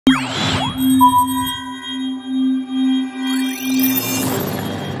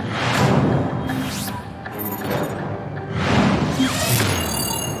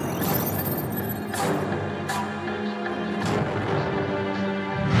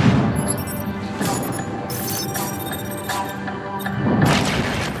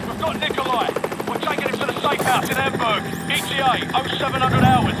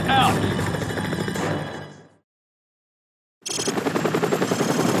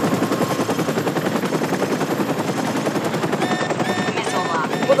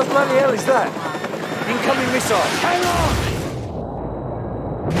What the bloody hell is that? Incoming missile. Hang on!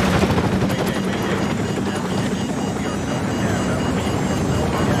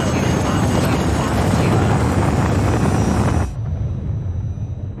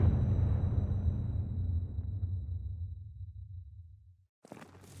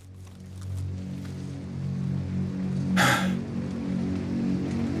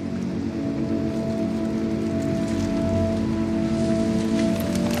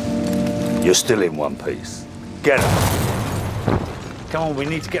 You're still in one piece. Get up. Come on, we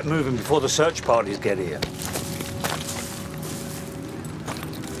need to get moving before the search parties get here.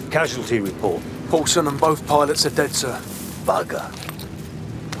 Casualty report. Paulson and both pilots are dead, sir. Bugger.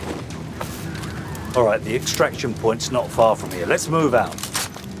 All right, the extraction point's not far from here. Let's move out.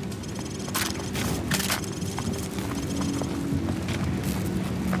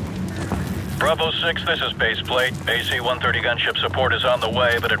 Bravo 6, this is base plate. AC-130 gunship support is on the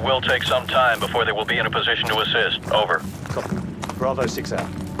way, but it will take some time before they will be in a position to assist. Over. Copy. Bravo 6 out.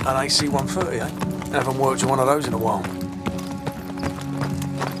 An AC-130, eh? Haven't worked with one of those in a while.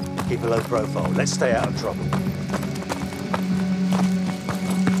 Keep a low profile. Let's stay out of trouble.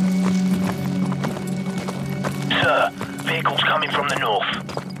 Sir, vehicles coming from the north.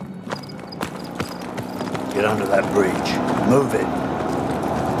 Get under that bridge. Move it.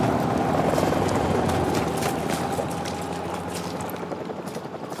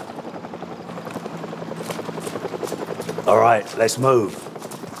 All right, let's move.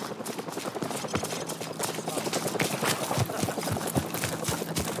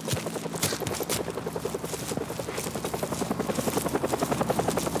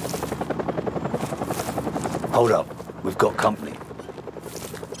 Hold up, we've got company.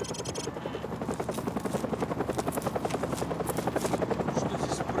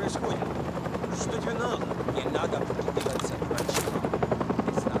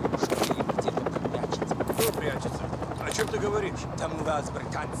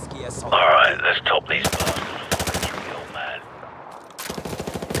 Alright, let's top these bastards before they go mad.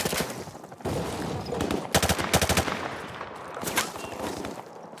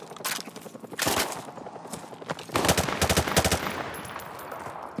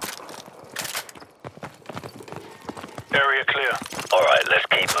 Area clear. Alright, let's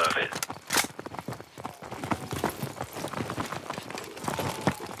keep moving.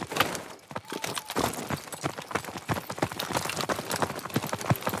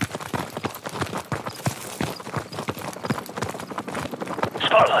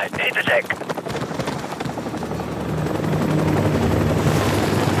 Spotlight, hit the deck.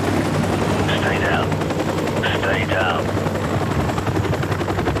 Stay down. Stay down.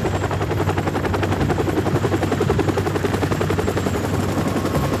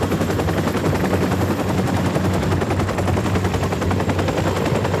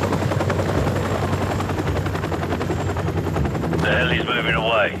 The heli's moving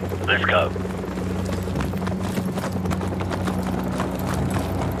away. Let's go.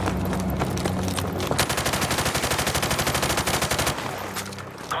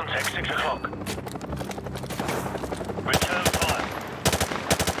 Contact 6 o'clock. Return fire.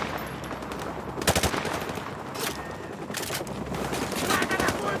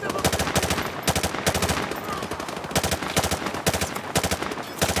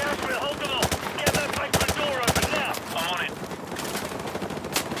 Gabriel, hold them off. Get that basement door open now. I'm on it.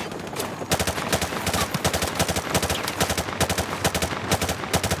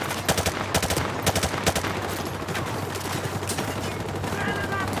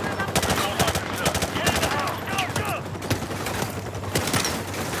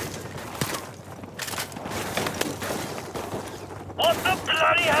 What the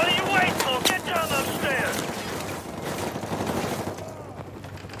bloody hell are you waiting for? Get down those stairs!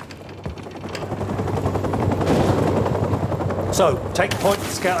 So, take point and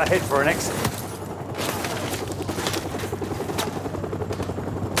scout ahead for an exit.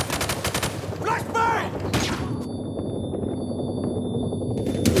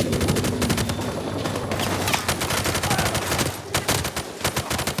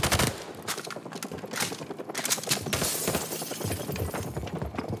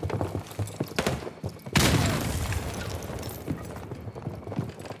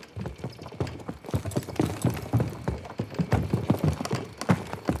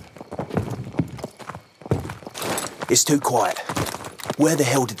 It's too quiet. Where the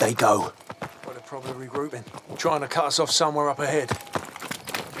hell did they go? Well, they're probably regrouping. Trying to cut us off somewhere up ahead.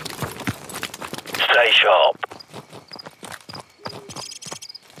 Stay sharp.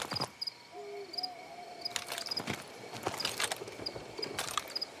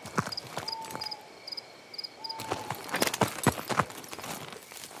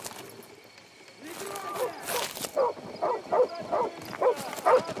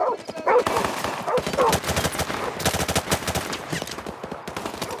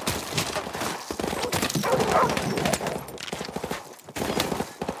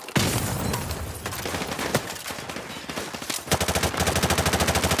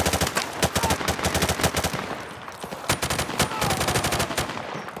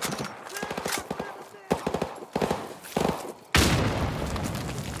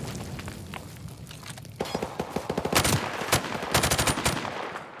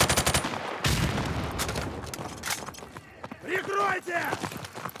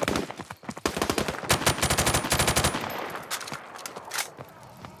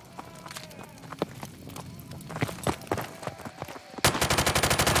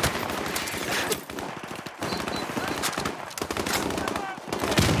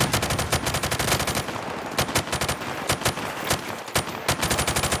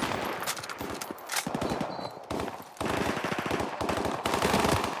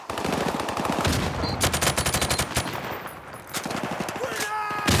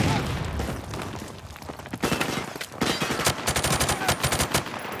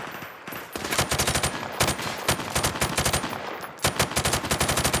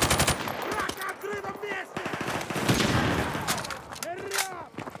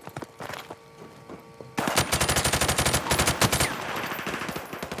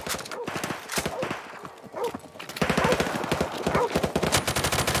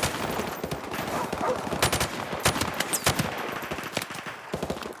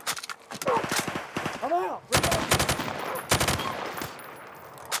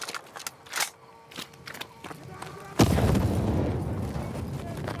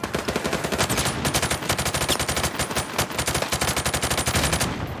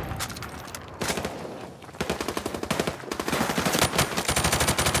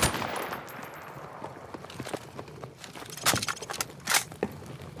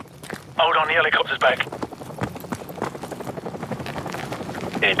 Hold on, the helicopter's back.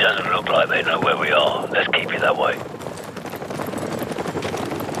 It doesn't look like they know where we are. Let's keep it that way.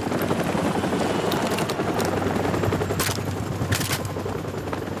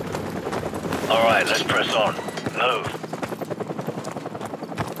 All right, let's press on. Move.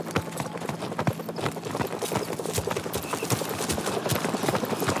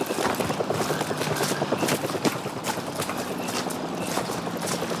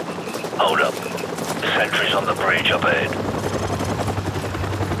 Hold up. Sentries on the bridge up ahead.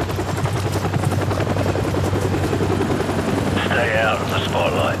 Stay out of the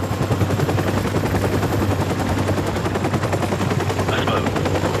spotlight. Let's move,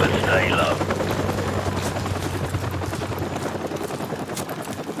 but stay low.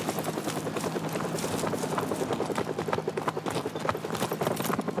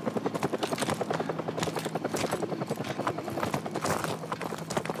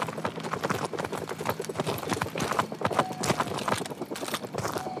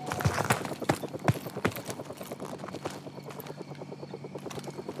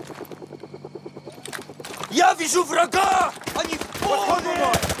 Я вижу врага! Они в поле!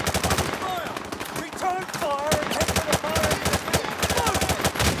 Return fire and head for the fire!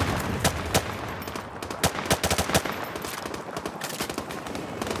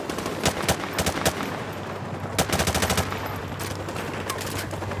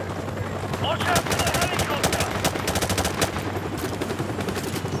 Watch out for the helicopter!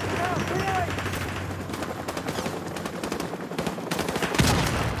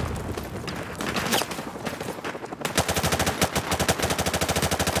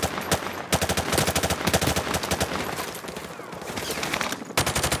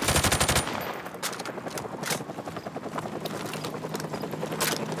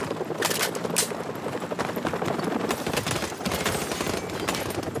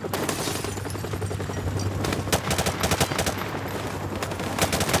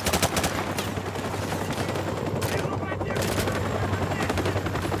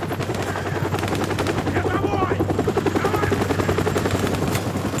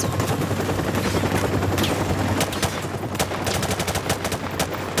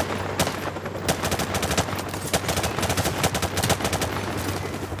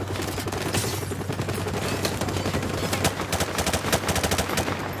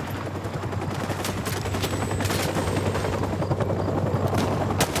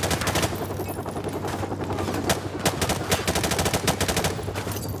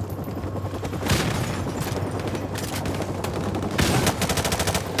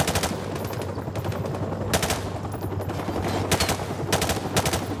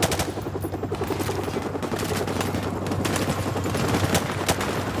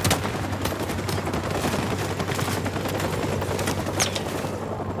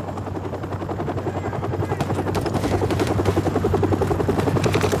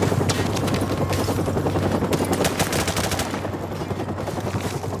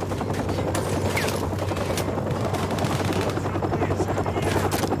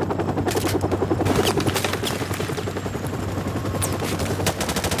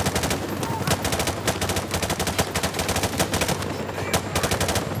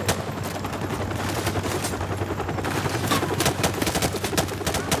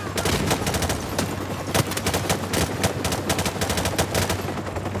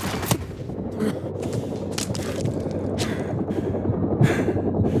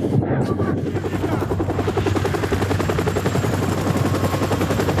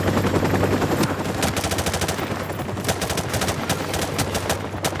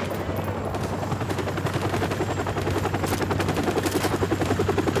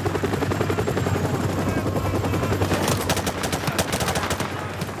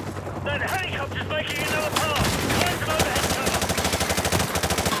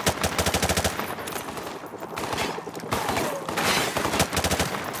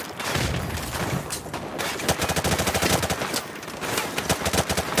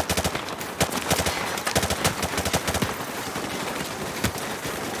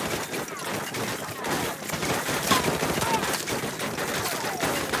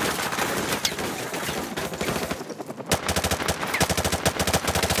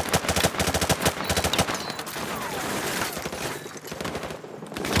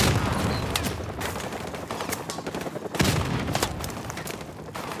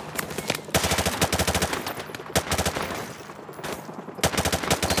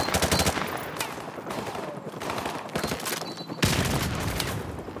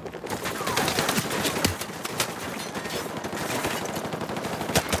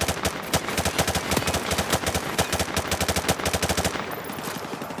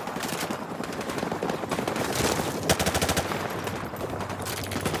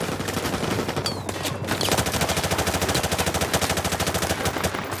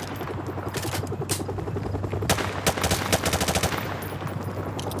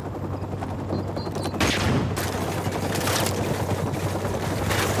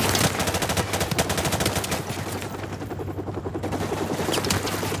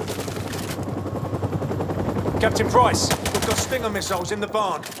 Captain Price, we've got Stinger missiles in the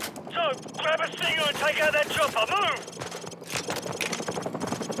barn. So, grab a Stinger and take out that chopper. Move!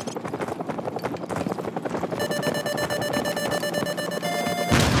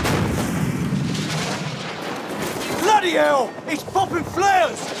 Bloody hell! It's popping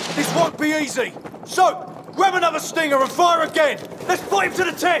flares! This won't be easy. So, grab another Stinger and fire again. Let's put him to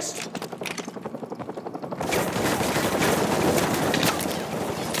the test.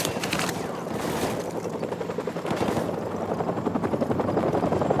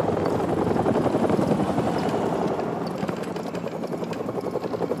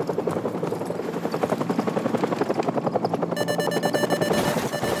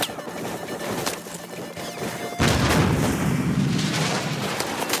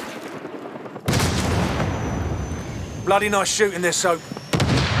 Bloody nice shooting there, Soap.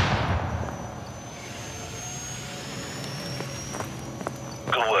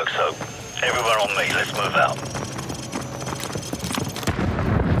 Good work, Soap. Everyone on me, let's move out.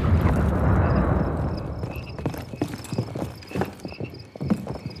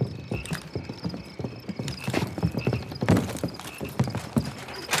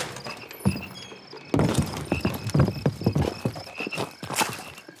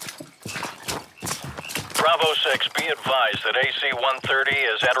 Bravo 6, be advised that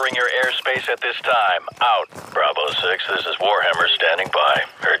AC-130 is entering your airspace at this time. Out. Bravo 6, this is Warhammer standing by.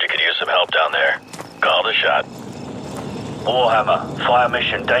 Heard you could use some help down there. Call the shot. Warhammer, fire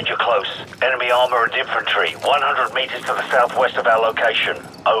mission, danger close. Enemy armor and infantry, 100 meters to the southwest of our location.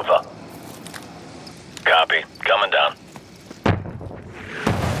 Over. Copy. Coming down.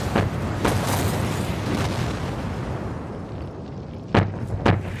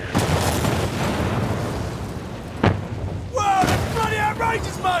 Whoa, that's bloody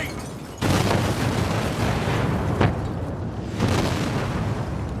outrageous, mate!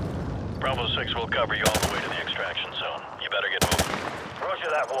 Bravo 6 will cover you all the way to the extraction zone. You better get moving. Roger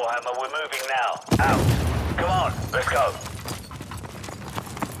that, Warhammer. We're moving now. Out. Come on, let's go.